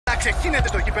Ξεκίνεται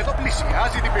το γήπεδο,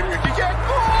 πλησιάζει την περιοχή και...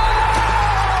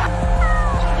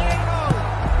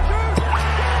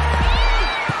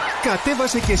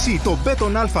 Κατέβασε και εσύ το Bet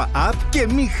On Alfa app και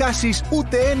μην χάσεις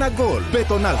ούτε ένα γκολ.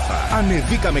 Bet On Alfa.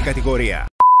 Ανεβήκαμε κατηγορία.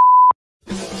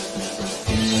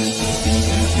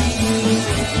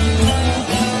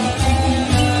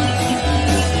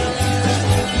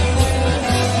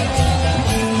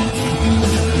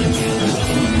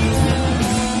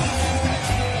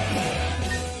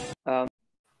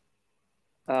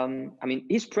 I mean,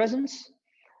 his presence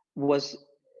was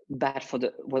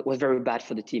very bad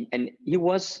for the team, and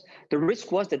the risk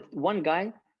was that one guy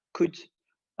could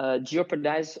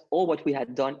jeopardize all what we had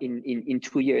done in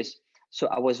 2 years. So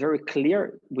I was very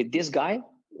clear with this guy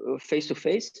face to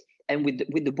face and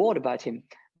with the board about him.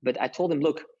 But I told him,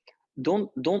 look, don't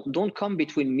come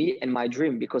between me and my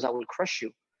dream, because I will crush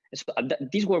you. And so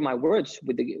these were my words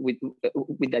with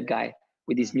that guy,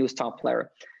 with this new star player,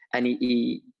 and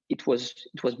it was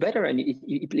better, and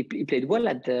he played well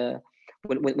at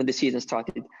when the season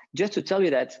started. Just to tell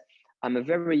you that I'm a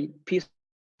very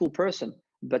peaceful person,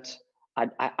 but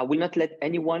I will not let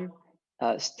anyone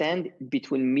stand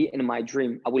between me and my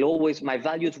dream. My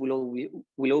values will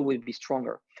always be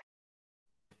stronger.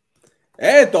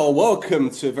 Edo, welcome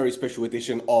to a very special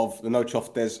edition of the No Chof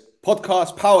Des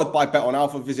podcast, powered by Bet On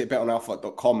Alfa. Visit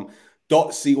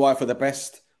betonalfa.com.cy for the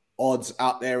best odds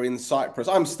out there in Cyprus.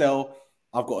 I'm Stel.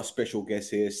 I've got a special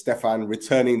guest here, Stefan,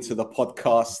 returning to the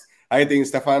podcast. How you doing,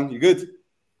 Stefan? You good?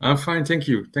 I'm fine, thank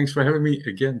you. Thanks for having me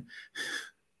again.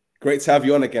 Great to have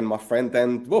you on again, my friend.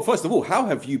 And well, first of all, how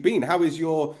have you been? How is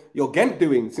your Ghent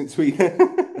doing since we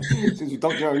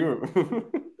dumped you out of Europe?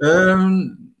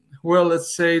 Well,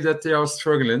 let's say that they are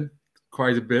struggling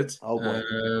quite a bit. Oh, boy.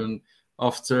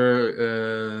 After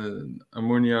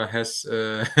Omonoia has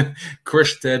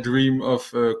crushed their dream of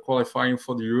qualifying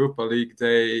for the Europa League,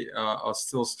 they are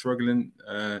still struggling,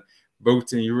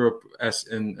 both in Europe as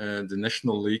in the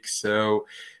National League. So,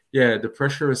 yeah, the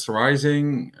pressure is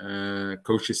rising.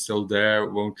 Coach is still there,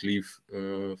 won't leave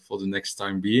for the next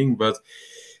time being. But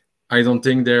I don't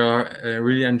think they are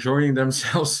really enjoying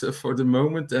themselves for the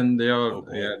moment, and they are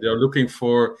looking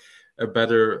for a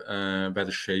better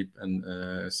shape and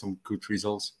some good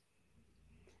results.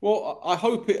 Well, I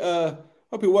hope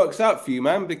it works out for you,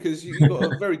 man, because you've got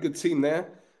a very good team there,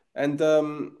 and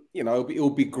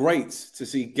it'll be great to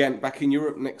see Ghent back in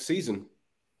Europe next season.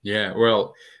 Yeah,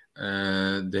 well,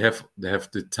 they have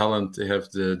the talent, they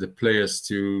have the players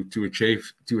to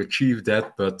achieve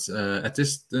that, but at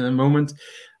this moment,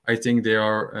 I think they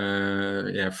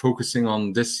are focusing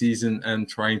on this season and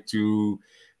trying to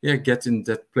get in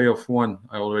that playoff one.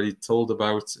 I already told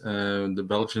about the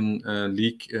Belgian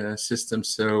league system.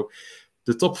 So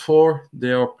the top four,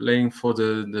 they are playing for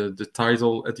the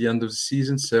title at the end of the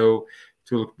season. So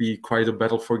it will be quite a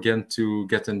battle for Ghent to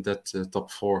get in that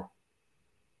top four.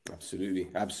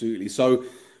 Absolutely, absolutely. So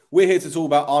we're here to talk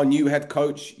about our new head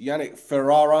coach, Yannick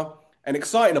Ferrara. An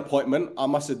exciting appointment, I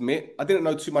must admit. I didn't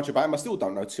know too much about him. I still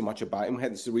don't know too much about him,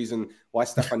 hence the reason why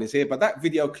Stefan is here. But that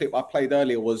video clip I played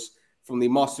earlier was from the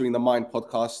Mastering the Mind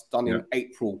podcast done in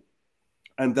April.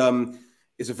 And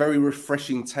it's a very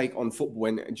refreshing take on football.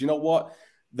 And do you know what?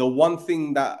 The one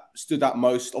thing that stood out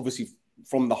most, obviously,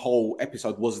 from the whole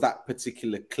episode was that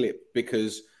particular clip.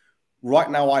 Because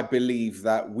right now, I believe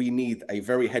that we need a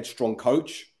very headstrong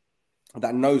coach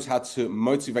that knows how to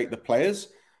motivate the players,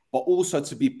 but also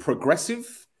to be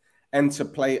progressive and to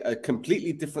play a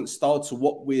completely different style to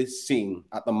what we're seeing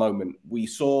at the moment. We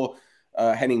saw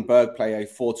Henning Berg play a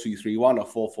 4-2-3-1, a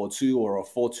 4-4-2, or a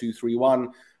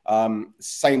 4-2-3-1.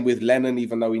 Same with Lennon,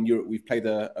 even though in Europe we've played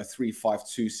a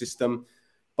 3-5-2 system.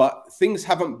 But things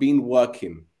haven't been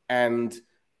working. And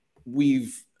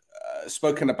we've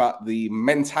spoken about the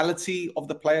mentality of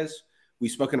the players.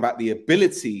 We've spoken about the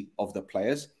ability of the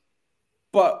players.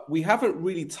 But we haven't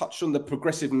really touched on the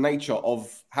progressive nature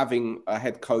of having a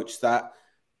head coach that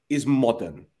is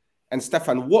modern. And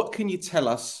Stefan, what can you tell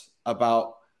us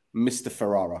about Mr.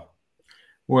 Ferrara?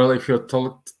 Well, if you're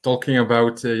talking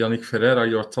about Yannick Ferrara,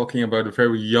 you're talking about a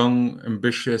very young,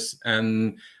 ambitious,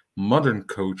 and modern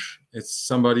coach. It's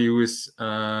somebody who is,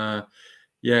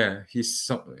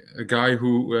 he's a guy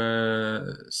who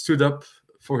stood up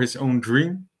for his own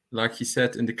dream. Like he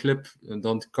said in the clip,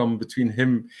 don't come between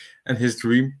him and his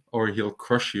dream or he'll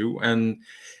crush you. And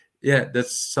yeah,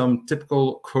 that's some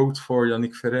typical quote for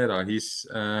Yannick Ferrara.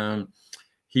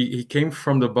 He came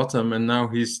from the bottom and now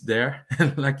he's there,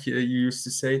 like you used to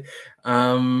say.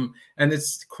 And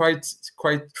it's quite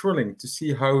thrilling to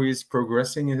see how he's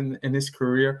progressing in his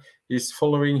career. He's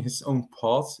following his own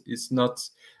path. He's not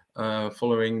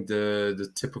following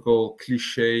the typical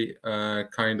cliche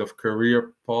kind of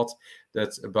career path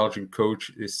that a Belgian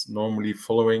coach is normally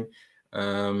following.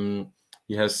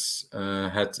 He has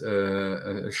had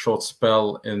a short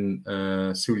spell in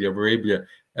Saudi Arabia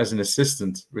as an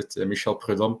assistant with Michel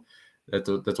Prudhomme.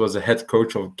 That was a head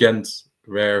coach of Ghent,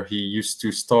 where he used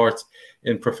to start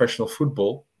in professional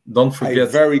football. Don't forget, a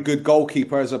very good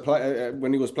goalkeeper as a player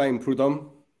when he was playing Prudhomme.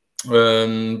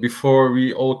 Before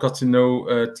we all got to know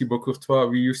Thibaut Courtois,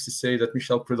 we used to say that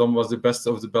Michel Prudhomme was the best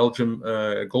of the Belgian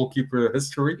goalkeeper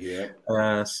history.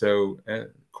 Yeah. So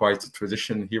quite a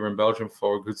tradition here in Belgium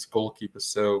for good goalkeepers.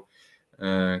 So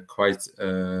quite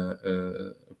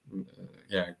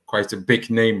a big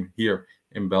name here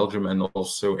in Belgium and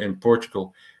also in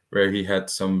Portugal, where he had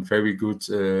some very good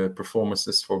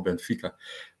performances for Benfica.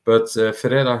 But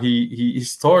Ferrara, he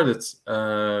started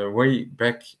way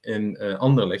back in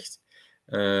Anderlecht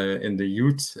in the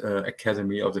youth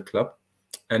academy of the club.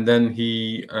 And then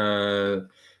he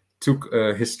took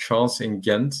his chance in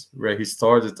Ghent, where he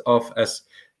started off as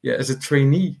a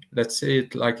trainee. Let's say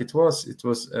it like it was. It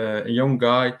was a young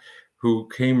guy who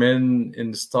came in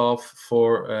the staff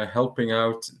for helping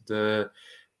out the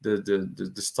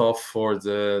staff for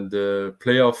the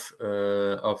playoff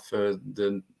of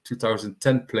the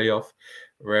 2010 playoff,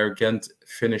 where Ghent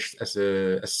finished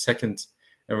as second,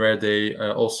 and where they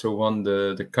also won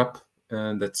the cup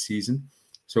that season.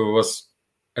 So it was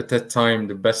at that time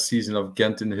the best season of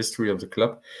Ghent in the history of the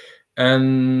club.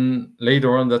 And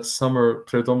later on that summer,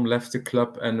 Prudhomme left the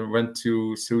club and went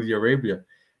to Saudi Arabia,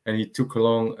 and he took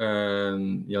along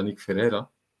Yannick Ferrara,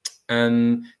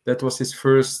 and that was his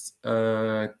first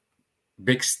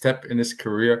big step in his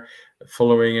career,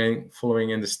 following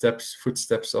in the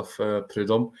footsteps of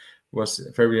Prudhomme. Was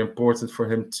very important for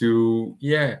him to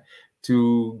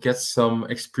get some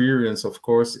experience, of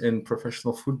course, in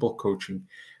professional football coaching.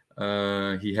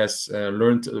 He has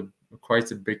learned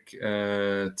quite a big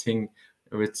thing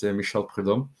with Michel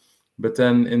Prudhomme. But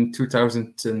then in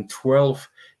 2012,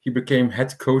 he became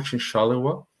head coach in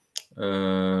Charleroi.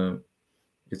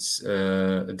 It's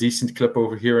a decent club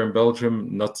over here in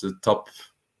Belgium, not a top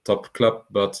club,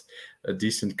 but a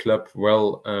decent club,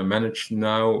 well managed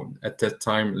now. At that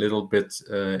time, a little bit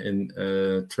in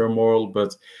turmoil,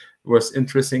 but it was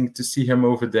interesting to see him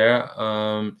over there.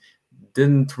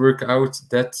 Didn't work out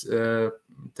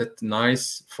that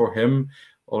nice for him.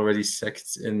 Already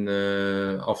sacked in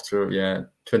after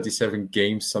 27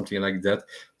 games, something like that.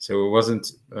 So it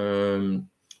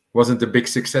wasn't the big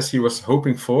success he was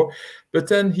hoping for. But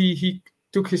then he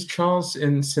took his chance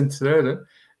in Sint-Truiden,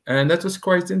 and that was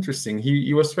quite interesting.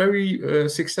 He was very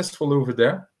successful over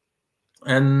there,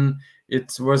 and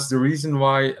it was the reason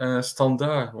why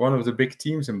Standard, one of the big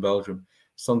teams in Belgium,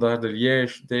 Standard de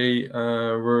Liège, they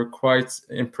were quite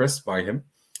impressed by him.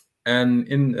 And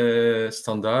in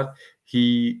Standard,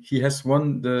 he has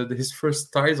won his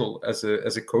first title as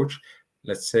a coach.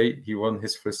 Let's say he won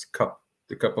his first cup,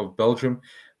 the Cup of Belgium,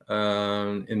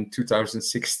 in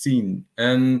 2016,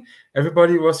 and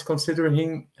everybody was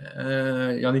considering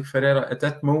Yannick Ferrara at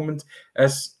that moment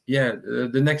as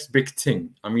the next big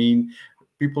thing. I mean,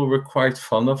 people were quite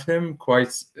fond of him,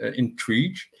 quite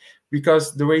intrigued,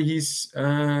 because the way he's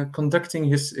conducting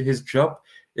his job,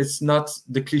 it's not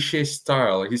the cliche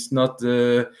style. He's not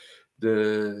the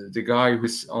guy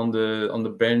who's on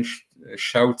the bench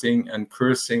shouting and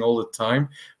cursing all the time,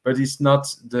 but he's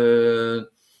not the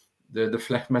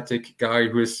phlegmatic guy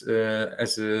who is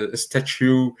as a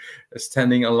statue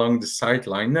standing along the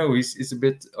sideline. No, he's a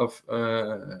bit of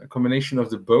a combination of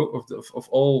the both of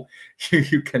all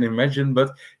you can imagine,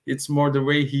 but it's more the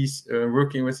way he's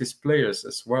working with his players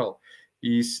as well.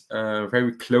 He's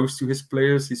very close to his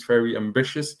players. He's very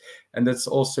ambitious, and that's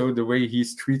also the way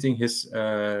he's treating his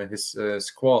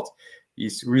squad.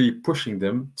 He's really pushing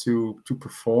them to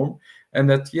perform, and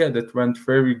that went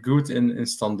very good in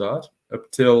Standard up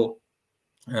till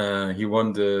he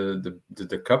won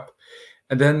the cup.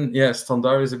 And then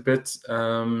Standard is a bit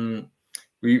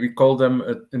we call them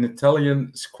an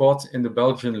Italian squad in the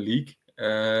Belgian league.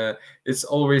 It's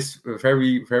always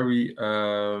very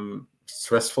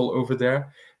stressful over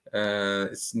there.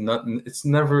 It's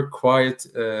never quiet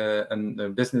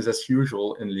and business as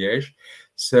usual in Liège.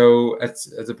 So at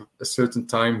a certain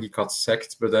time he got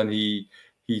sacked, but then he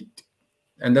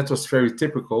and that was very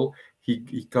typical.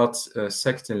 He got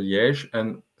sacked in Liège,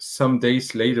 and some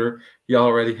days later he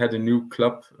already had a new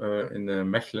club in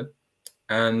Mechelen,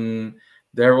 and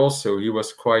there also he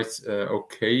was quite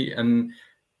okay. And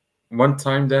one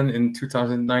time then in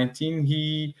 2019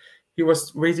 he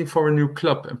was waiting for a new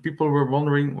club, and people were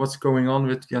wondering what's going on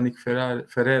with Yannick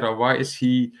Ferrara. Why is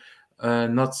he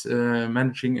not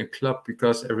managing a club,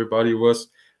 because everybody was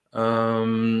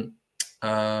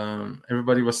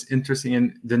interested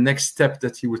in the next step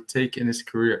that he would take in his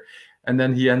career. And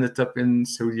then he ended up in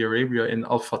Saudi Arabia in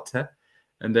Al Fateh,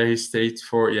 and there he stayed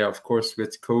for, of course,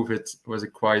 with COVID was a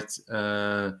quite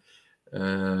not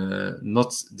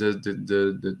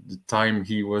the time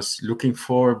he was looking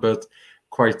for, but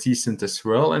quite decent as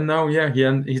well. And now, he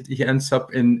ends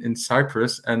up in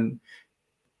Cyprus, and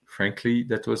frankly,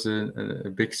 that was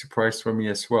a big surprise for me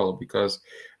as well, because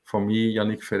for me,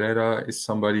 Yannick Ferrara is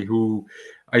somebody who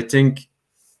I think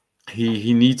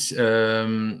he needs a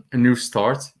new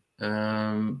start.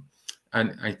 And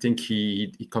I think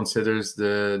he considers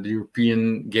the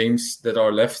European games that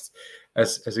are left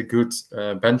as a good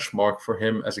benchmark for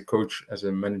him as a coach, as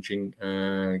a managing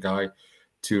guy,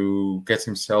 to get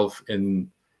himself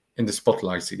in the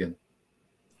spotlights again.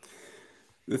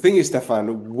 The thing is,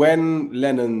 Stefan, when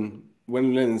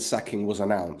Lennon's sacking was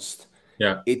announced,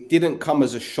 it didn't come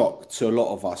as a shock to a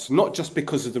lot of us, not just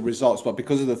because of the results, but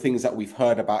because of the things that we've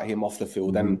heard about him off the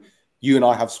field. Mm-hmm. And you and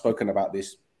I have spoken about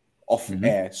this off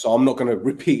air, so I'm not going to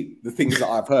repeat the things that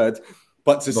I've heard,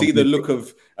 but to see the look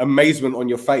of amazement on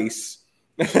your face.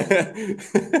 I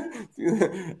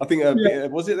think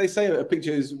was it they say a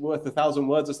picture is worth 1,000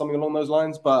 words or something along those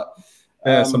lines, but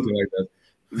something like that.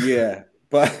 Yeah,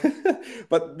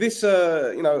 but this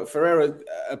Ferrara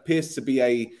appears to be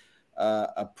a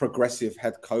progressive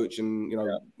head coach, and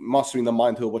mastering the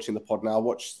mind. Who are watching the pod now? I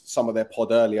watched some of their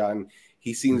pod earlier, and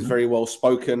he seems very well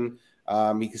spoken.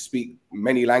 He can speak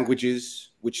many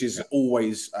languages, which is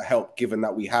always a help, given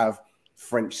that we have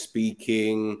French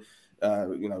speaking,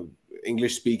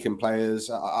 English speaking players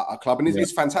at our club, and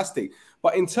it's fantastic.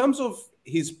 But in terms of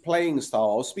his playing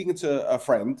style, I was speaking to a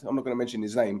friend, I'm not going to mention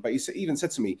his name, but he even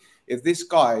said to me, if this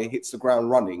guy hits the ground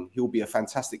running, he'll be a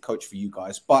fantastic coach for you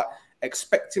guys, but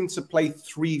expect him to play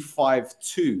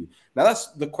 3-5-2. Now,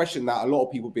 that's the question that a lot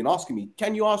of people have been asking me.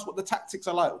 Can you ask what the tactics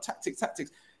are like? Tactics.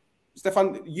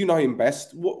 Stefan, you know him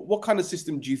best. What kind of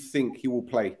system do you think he will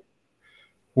play?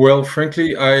 Well,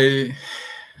 frankly, I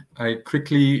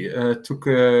quickly took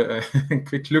a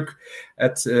quick look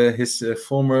at his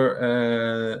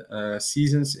former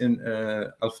seasons in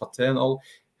Al Fateh and all,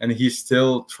 and he's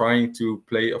still trying to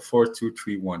play a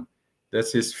 4-2-3-1.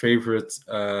 That's his favorite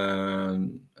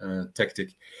tactic.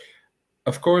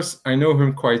 Of course, I know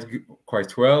him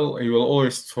quite well. He will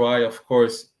always try, of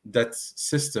course, that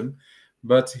system,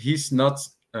 but he's not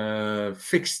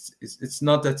fixed. It's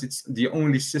not that it's the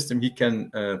only system he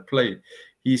can play.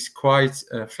 He's quite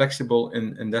flexible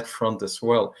in that front as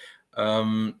well,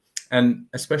 and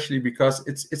especially because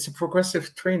it's a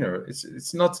progressive trainer.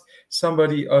 It's not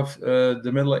somebody of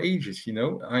the Middle Ages.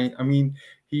 I mean,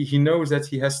 he knows that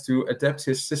he has to adapt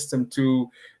his system to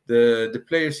the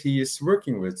players he is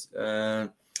working with,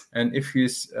 and if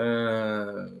he's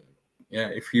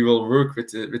if he will work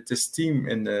with this team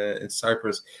in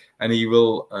Cyprus, and he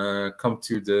will come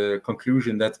to the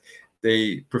conclusion that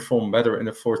they perform better in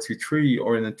a 4-2-3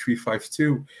 or in a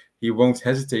 3-5-2, he won't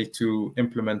hesitate to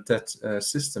implement that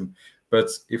system. But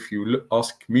if you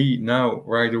ask me now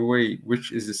right away,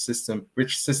 which system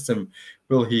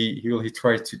will he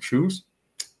try to choose?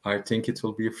 I think it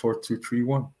will be a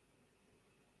 4-2-3-1.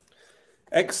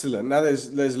 Excellent. Now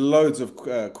there's loads of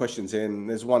questions in.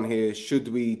 There's one here. Should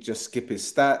we just skip his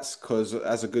stats? Because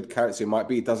as a good character it might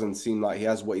be, it doesn't seem like he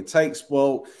has what it takes.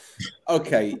 Well,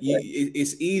 okay.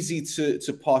 It's easy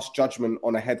to pass judgment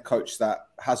on a head coach that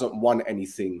hasn't won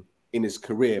anything in his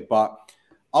career. But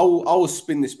I will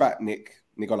spin this back,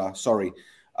 Nicola. Sorry.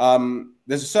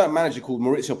 There's a certain manager called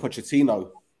Mauricio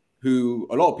Pochettino, who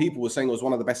a lot of people were saying was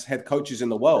one of the best head coaches in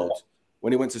the world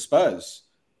when he went to Spurs.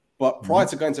 But prior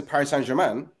to going to Paris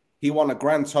Saint-Germain, he won a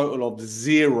grand total of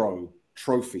 0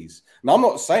 trophies. Now, I'm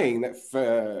not saying that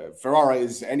Ferrara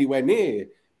is anywhere near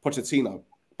Pochettino,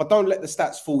 but don't let the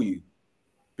stats fool you,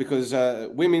 because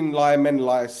women lie, men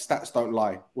lie, stats don't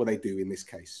lie. Well, they do in this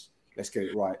case. Let's get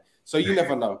it right. So you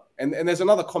never know. And there's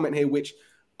another comment here, which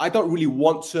I don't really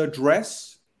want to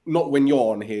address, not when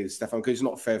you're on here, Stefan, because it's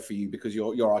not fair for you because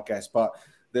you're our guest, but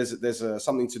there's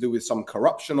something to do with some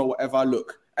corruption or whatever.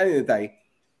 Look, at the end of the day,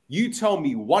 you tell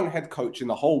me one head coach in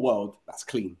the whole world that's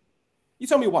clean. You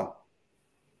tell me one.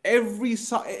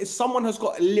 Someone has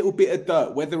got a little bit of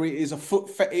dirt, whether it is a foot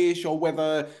fetish or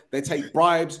whether they take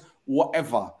bribes,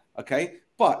 whatever. Okay,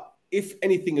 but if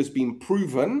anything has been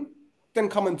proven, then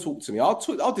come and talk to me.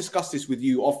 I'll discuss this with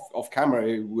you off camera.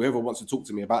 Whoever wants to talk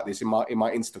to me about this in my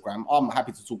Instagram, I'm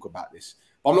happy to talk about this.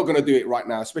 But I'm not going to do it right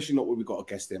now, especially not when we've got a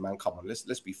guest here, man. Come on, let's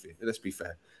be fair. Let's be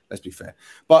fair.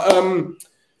 But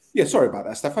Yeah, sorry about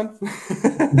that, Stefan.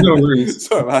 No worries.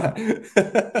 Sorry about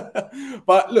that.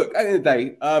 But look, at the end of the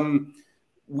day,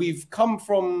 we've come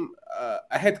from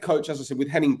a head coach, as I said, with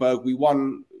Henningberg. We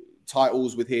won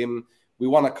titles with him. We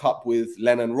won a cup with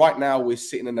Lennon. Right now, we're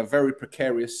sitting in a very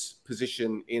precarious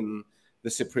position in the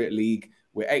Cypriot League.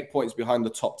 We're 8 points behind the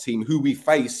top team, who we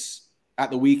face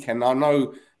at the weekend. I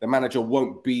know the manager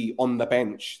won't be on the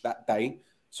bench that day,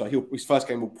 so his first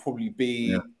game will probably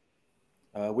be... Yeah.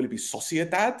 Will it be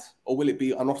Sociedad or will it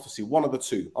be Anorthosis? One of the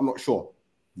two. I'm not sure.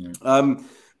 Yeah.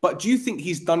 But do you think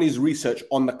he's done his research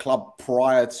on the club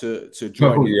prior to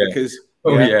joining? Oh, yeah. Because,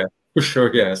 yeah, for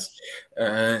sure, yes.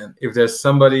 If there's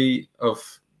somebody of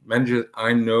manager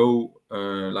I know,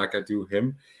 like I do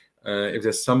him, if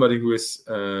there's somebody who is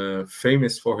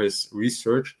famous for his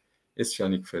research, it's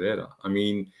Yannick Ferrara. I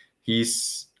mean,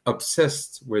 he's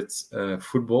obsessed with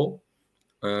football.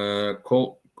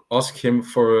 Ask him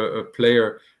for a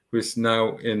player who is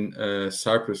now in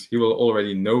Cyprus. He will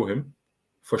already know him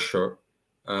for sure.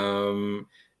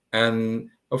 And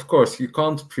of course, you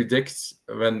can't predict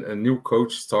when a new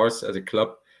coach starts at a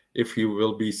club if he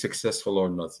will be successful or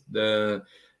not. The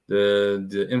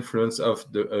influence of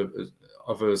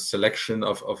a selection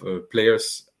of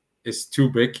players is too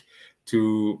big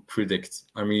to predict.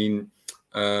 I mean,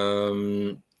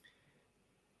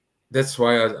 that's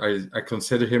why I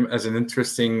consider him as an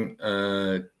interesting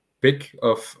pick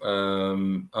of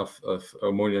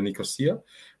Omonoia Nicosia,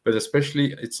 but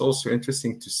especially it's also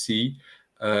interesting to see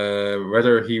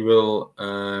whether he will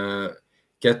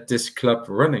get this club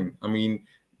running. I mean,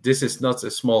 this is not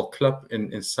a small club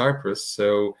in Cyprus,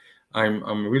 so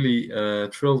I'm really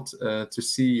thrilled to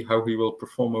see how he will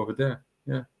perform over there.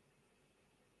 Yeah.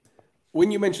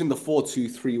 When you mentioned the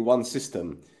 4-2-3-1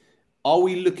 system, are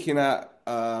we looking at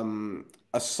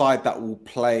a side that will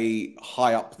play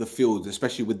high up the field,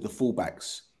 especially with the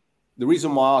fullbacks? The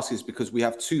reason why I ask is because we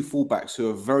have two fullbacks who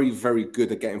are very, very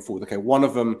good at getting forward. Okay, one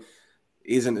of them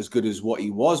isn't as good as what he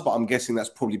was, but I'm guessing that's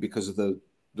probably because of the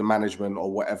management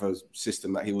or whatever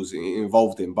system that he was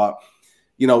involved in. But,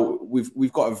 you know,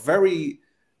 we've got a very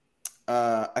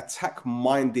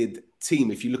attack-minded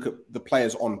team if you look at the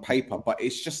players on paper, but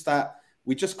it's just that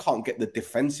we just can't get the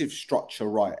defensive structure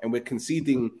right, and we're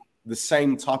conceding the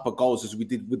same type of goals as we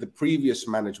did with the previous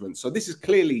management. So this is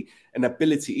clearly an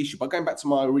ability issue. But going back to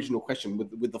my original question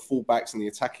with the fullbacks and the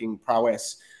attacking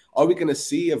prowess, are we going to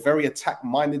see a very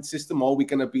attack-minded system, or are we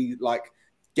going to be like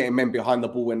getting men behind the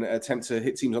ball and attempt to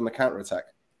hit teams on the counter-attack?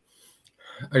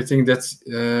 I think that's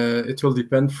it will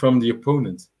depend from the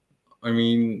opponent. I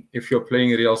mean, if you're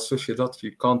playing Real Sociedad,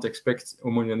 you can't expect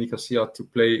Omonoia Nicosia to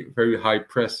play very high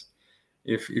press.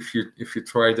 If you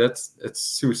try that, it's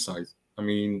suicide. I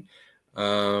mean,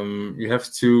 you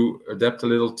have to adapt a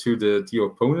little to the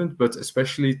opponent, but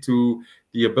especially to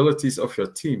the abilities of your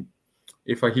team.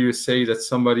 If I hear you say that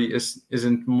somebody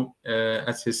isn't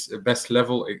at his best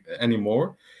level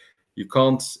anymore, you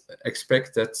can't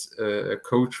expect that a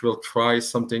coach will try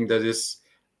something that is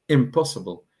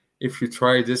impossible. If you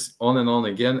try this on and on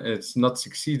again and it's not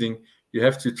succeeding, you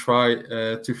have to try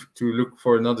to look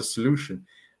for another solution.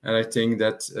 And I think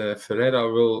that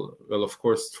Ferrara will of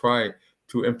course try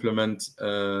to implement,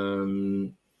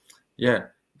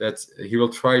 that he will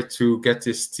try to get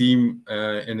this team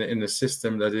in a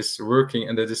system that is working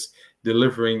and that is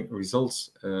delivering results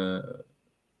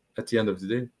at the end of the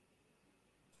day.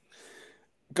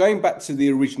 Going back to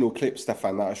the original clip,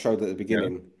 Stefan, that I showed at the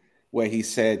beginning, where he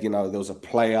said, you know, there was a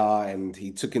player and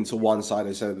he took him to one side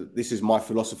and said, this is my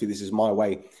philosophy, this is my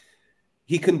way.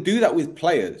 He can do that with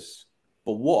players.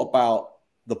 But what about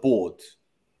the board?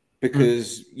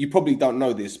 Because you probably don't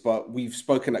know this, but we've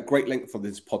spoken at great length for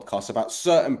this podcast about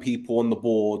certain people on the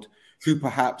board who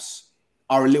perhaps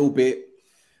are a little bit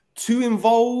too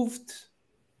involved,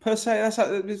 per se.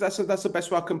 That's the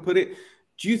best way I can put it.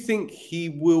 Do you think he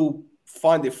will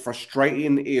find it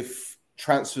frustrating if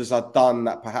transfers are done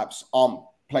that perhaps aren't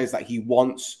players that he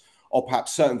wants, or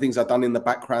perhaps certain things are done in the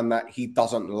background that he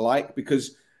doesn't like?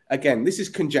 Because, again, this is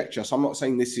conjecture, so I'm not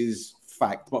saying this is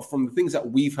fact, but from the things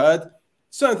that we've heard,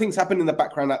 certain things happen in the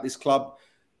background at this club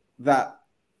that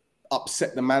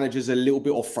upset the managers a little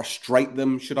bit or frustrate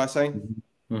them, should I say?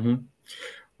 Mm-hmm.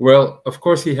 Well, of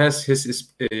course, he has his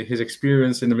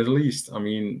experience in the Middle East. I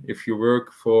mean, if you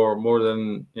work for more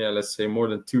than, let's say more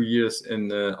than 2 years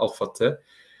in Al-Fateh,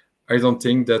 I don't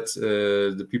think that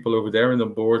the people over there on the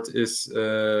board is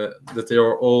that they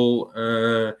are all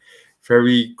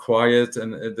very quiet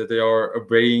and that they are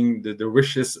obeying the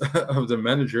wishes of the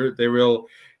manager. They will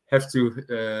have to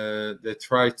they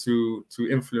try to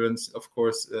influence, of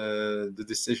course, the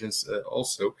decisions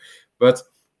also. But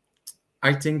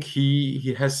I think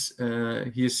he is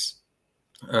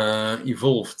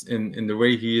evolved in the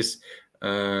way he is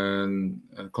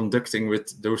conducting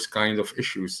with those kind of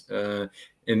issues.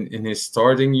 In his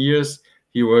starting years,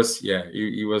 he was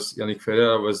Yannick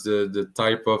Ferrara was the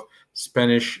type of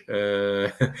Spanish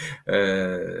the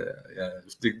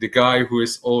guy who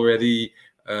is already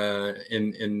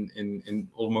in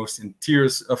almost in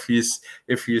tears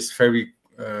if he is very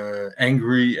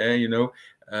angry,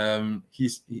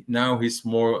 he's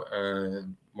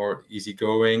more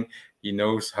easygoing. He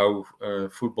knows how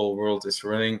football world is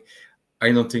running.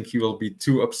 I don't think he will be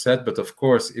too upset, but of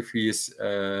course, if he is,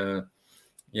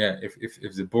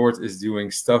 if the board is doing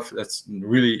stuff that's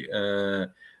really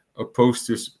opposed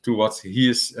to what he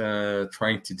is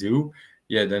trying to do,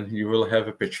 then he will have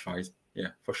a pitch fight. Yeah,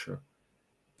 for sure.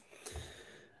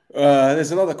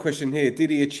 There's another question here. Did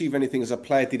he achieve anything as a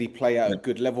player? Did he play at a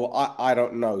good level? I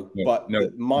don't know.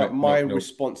 My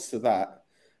response to that,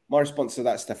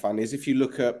 Stefan, is if you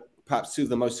look at perhaps two of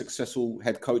the most successful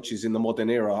head coaches in the modern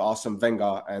era, Arsene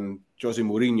Wenger and Jose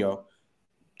Mourinho,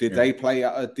 did they play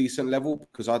at a decent level?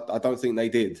 Because I don't think they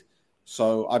did.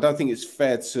 So I don't think it's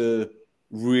fair to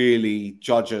really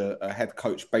judge a head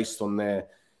coach based on their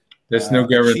There's no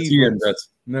guarantee in that.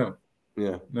 No.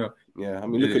 Yeah. No. Yeah. I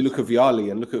mean, look at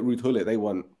Vialli and look at Ruud Gullit. They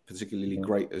weren't particularly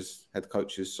great as head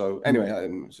coaches. So anyway,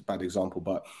 it's a bad example.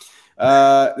 But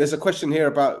there's a question here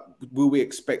about, will we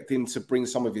expect him to bring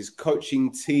some of his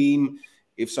coaching team?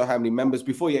 If so, how many members?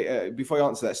 Before you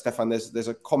answer that, Stefan, there's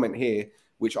a comment here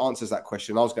which answers that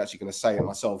question. I was actually going to say it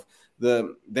myself.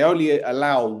 They only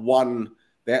allow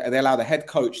they allow the head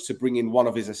coach to bring in one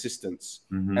of his assistants.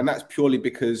 And that's purely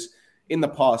because in the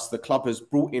past, the club has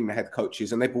brought in the head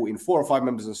coaches and they brought in 4 or 5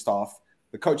 members of staff.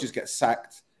 The coaches get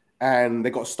sacked and they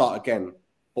got to start again.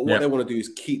 But what they want to do is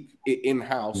keep it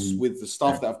in-house with the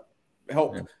staff that have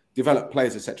helped develop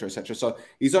players, etc., etc. So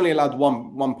he's only allowed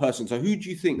one person. So who do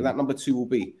you think that number 2 will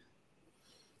be?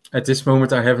 At this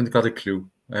moment, I haven't got a clue.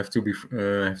 I have to be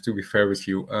fair with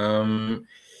you.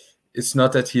 It's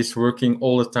not that he's working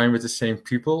all the time with the same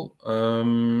people,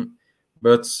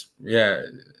 but yeah,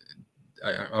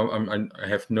 I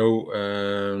have no.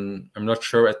 I'm not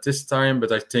sure at this time,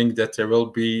 but I think that there will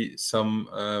be some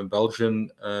Belgian,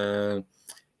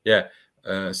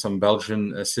 some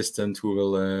Belgian assistant who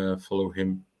will follow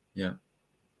him. Yeah.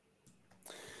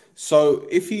 So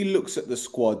if he looks at the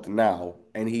squad now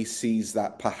and he sees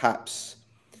that perhaps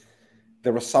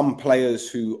there are some players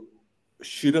who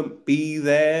shouldn't be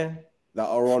there that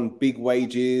are on big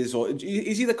wages, or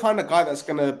is he the kind of guy that's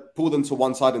going to pull them to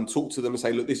one side and talk to them and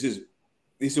say, look, this is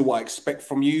what I expect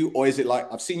from you? Or is it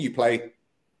like, I've seen you play,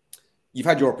 you've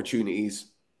had your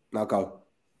opportunities, now go?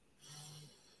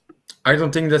 I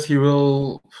don't think that he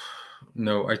will.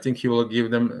 No, I think he will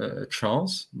give them a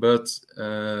chance, but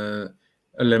a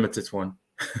limited one.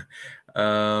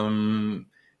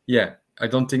 I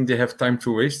don't think they have time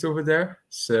to waste over there.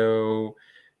 So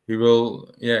he will.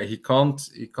 Yeah, he can't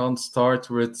start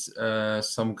with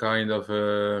some kind of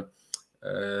a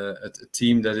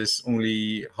team that is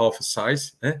only half a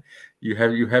size. You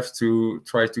have to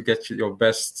try to get your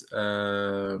best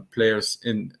players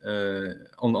in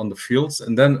on the fields,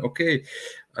 and then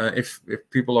if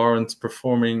people aren't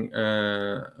performing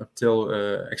until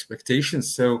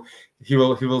expectations, so he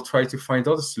will try to find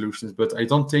other solutions. But I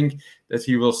don't think that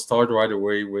he will start right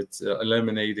away with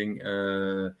eliminating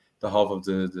the half of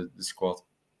the squad.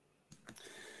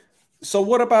 So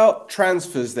what about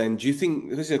transfers then? Do you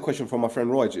think, this is a question from my friend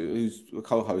Roy, who's a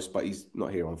co-host, but he's not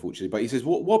here, unfortunately. But he says,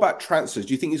 what about transfers?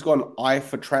 Do you think he's got an eye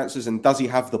for transfers, and does he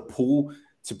have the pool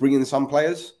to bring in some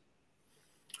players?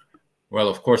 Well,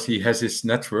 of course, he has his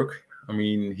network. I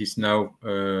mean, he's now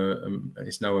a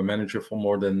manager for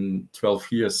more than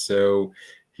 12 years. So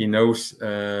he knows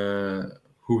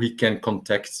who he can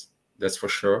contact, that's for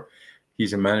sure.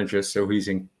 He's a manager, so he's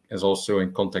also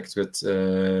in contact with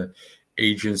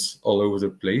agents all over the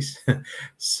place.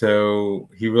 So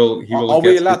he will. Are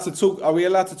we allowed to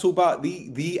talk about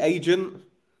the agent?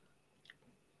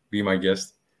 Be my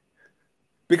guest.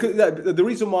 Because the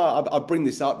reason why I bring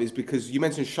this up is because you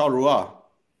mentioned Charleroi,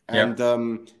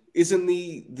 and isn't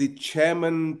the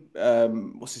chairman,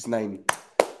 what's his name?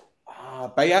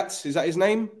 Bayat, is that his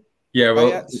name? Yeah, well,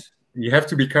 Bayat? You have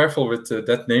to be careful with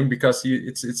that name, because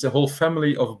it's a whole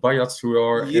family of Bayats who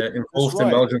are involved in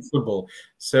Belgian football.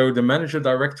 So the manager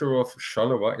director of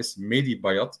Charleroi is Mehdi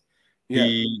Bayat. Yeah.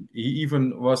 He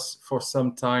even was for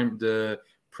some time the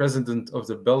president of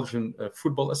the Belgian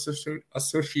Football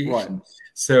Association. Right.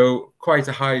 So quite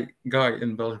a high guy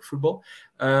in Belgian football.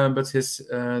 But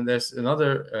there's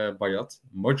another Bayat,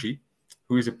 Moji,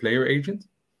 who is a player agent.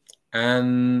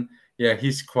 And yeah,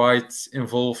 he's quite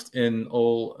involved in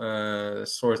all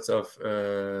sorts of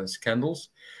scandals.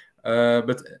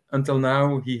 But until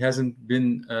now, he hasn't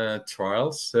been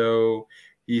trialed, so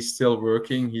he's still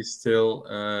working. He's still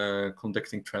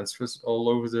conducting transfers all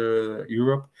over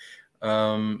Europe,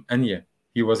 and yeah,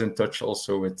 he was in touch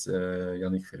also with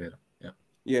Yannick Ferrara.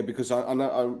 Yeah, because I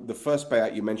know the first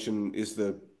payout you mentioned is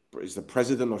the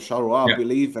president of Charleroi, I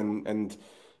believe, and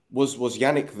was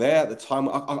Yannick there at the time?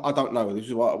 I don't know.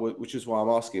 Which is why I'm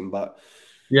asking, but.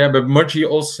 Yeah, but Moji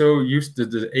also used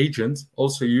the agent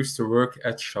also used to work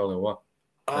at Charleroi.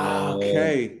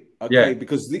 Okay, yeah,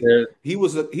 because he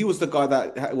was the guy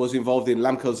that was involved in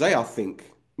Lamkelzee, I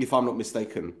think, if I'm not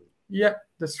mistaken. Yeah,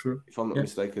 that's true. If I'm not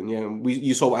mistaken, yeah,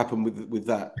 you saw what happened with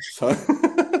that. So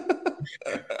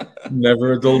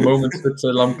never a dull moment with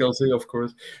Lamkelzee, of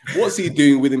course. What's he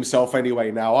doing with himself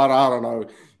anyway now? I don't know.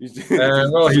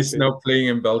 Well, he's now playing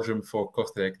in Belgium for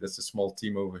Kortrijk. That's a small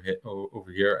team over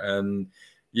here, and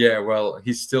yeah, well,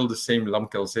 he's still the same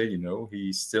Lamkelzee, you know.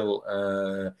 He's still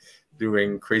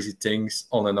doing crazy things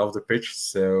on and off the pitch.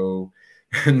 So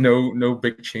no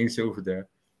big change over there.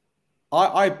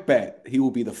 I bet he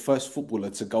will be the first footballer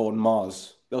to go on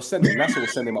Mars. They'll send him. NASA will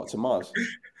send him up to Mars.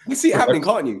 You see it happening,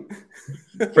 can't you?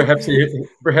 perhaps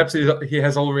he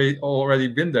has already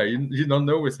been there. You don't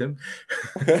know with him.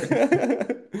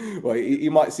 Well, he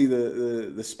might see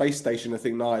the space station and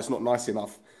think, no, it's not nice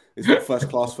enough. It's not first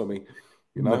class for me.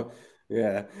 You know? No.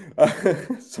 Yeah.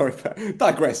 Sorry,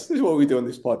 digress. This is what we do on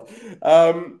this pod.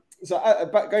 So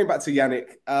going back to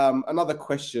Yannick, another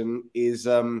question is,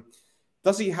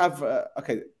 does he have,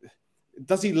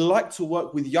 does he like to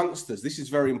work with youngsters? This is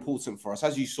very important for us.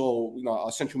 As you saw, you know,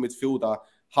 our central midfielder,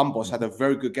 Hambos, had a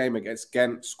very good game against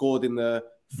Ghent, scored in the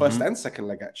first and second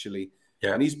leg, actually.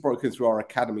 Yeah. And he's broken through our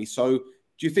academy. So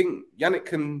do you think Yannick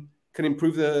can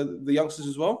improve the youngsters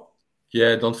as well?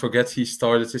 Yeah, don't forget he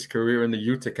started his career in the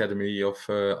youth academy of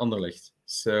Anderlecht.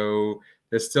 So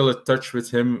there's still a touch with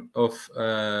him of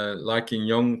liking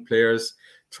young players,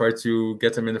 try to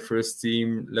get them in the first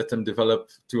team, let them develop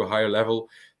to a higher level.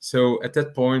 So at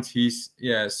that point, he's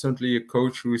certainly a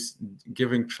coach who's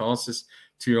giving chances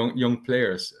to young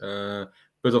players.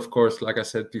 But of course, like I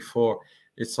said before,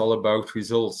 it's all about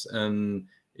results. And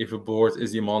if a board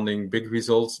is demanding big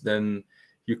results, then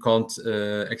you can't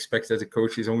expect that the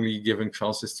coach is only giving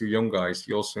chances to young guys.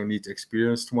 You also need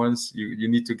experienced ones. You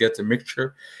need to get a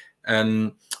mixture.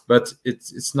 But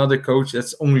it's not a coach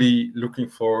that's only looking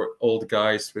for old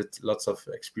guys with lots of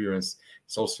experience.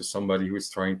 It's also somebody who is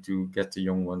trying to get the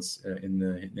young ones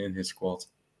in his squad.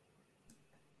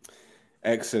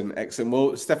 Excellent.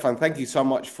 Well, Stefan, thank you so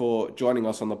much for joining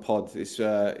us on the pod.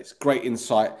 It's great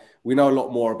insight. We know a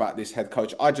lot more about this head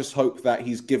coach. I just hope that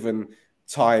he's given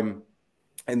time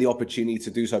and the opportunity to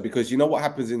do so, because you know what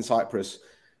happens in Cyprus?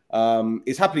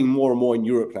 It's happening more and more in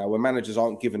Europe now, where managers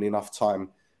aren't given enough time.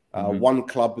 One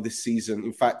club this season,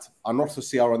 in fact,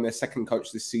 Anorthosia are on their second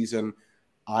coach this season,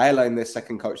 Aela in their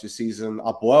second coach this season,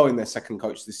 Aboel in their second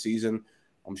coach this season.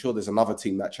 I'm sure there's another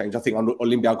team that changed. I think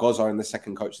Olympiacos are in the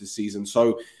second coach this season.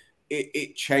 So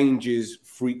it changes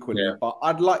frequently. Yeah. But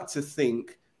I'd like to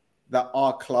think that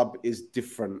our club is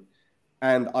different.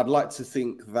 And I'd like to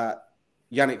think that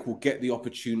Yannick will get the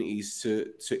opportunities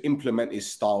to implement his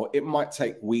style. It might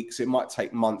take weeks, it might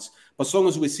take months. But as long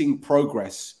as we're seeing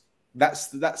progress, that's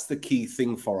the key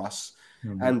thing for us.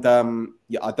 And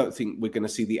I don't think we're going to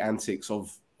see the antics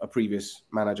of a previous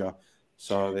manager.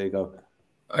 So there you go.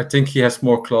 I think he has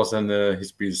more class than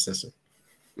his predecessor.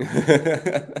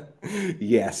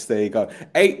 Yes, there you go.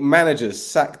 8 managers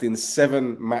sacked in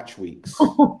 7 match weeks.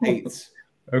 8.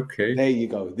 Okay. There you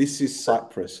go. This is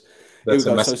Cyprus. There we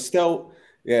go. So Stel,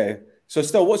 So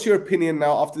Stel, what's your opinion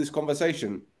now after this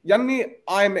conversation? Yanni,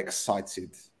 I'm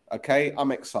excited. Okay,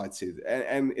 I'm excited.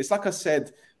 And it's like I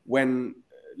said when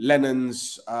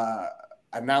Lennon's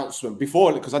announcement,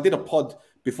 because I did a pod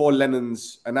before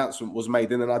Lennon's announcement was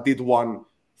made, and then I did one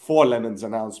for Lennon's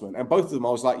announcement. And both of them, I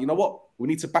was like, you know what? We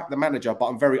need to back the manager, but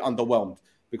I'm very underwhelmed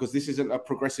because this isn't a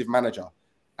progressive manager.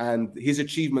 And his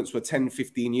achievements were 10,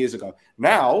 15 years ago.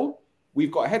 Now,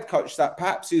 we've got a head coach that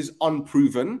perhaps is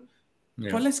unproven,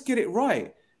 but let's get it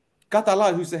right.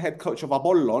 Gadala, who's the head coach of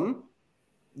Apollon,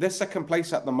 they're second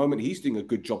place at the moment. He's doing a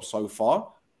good job so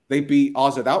far. They beat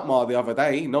AZ Alkmaar the other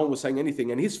day. No one was saying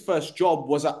anything. And his first job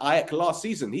was at Ajax last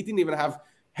season. He didn't even have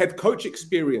head coach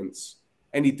experience,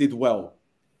 and he did well.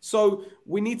 So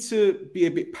we need to be a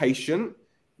bit patient.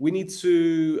 We need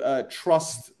to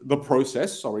trust the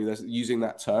process. Sorry, using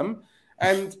that term.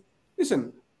 And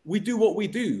listen, we do what we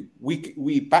do.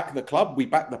 We back the club, we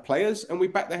back the players, and we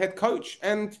back the head coach.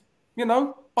 And, you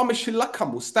know,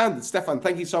 Standard. Stefan,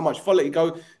 thank you so much. Before I let you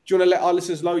go, do you want to let our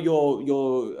listeners know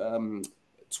your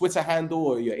Twitter handle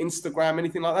or your Instagram,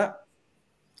 anything like that?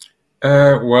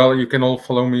 Well, you can all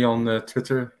follow me on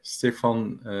Twitter,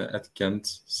 Stefan at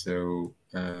Kent. So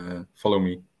follow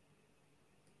me.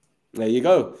 There you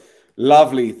go.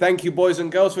 Lovely. Thank you, boys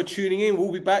and girls, for tuning in.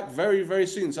 We'll be back very, very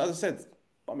soon. So as I said,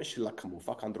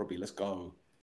 let's go.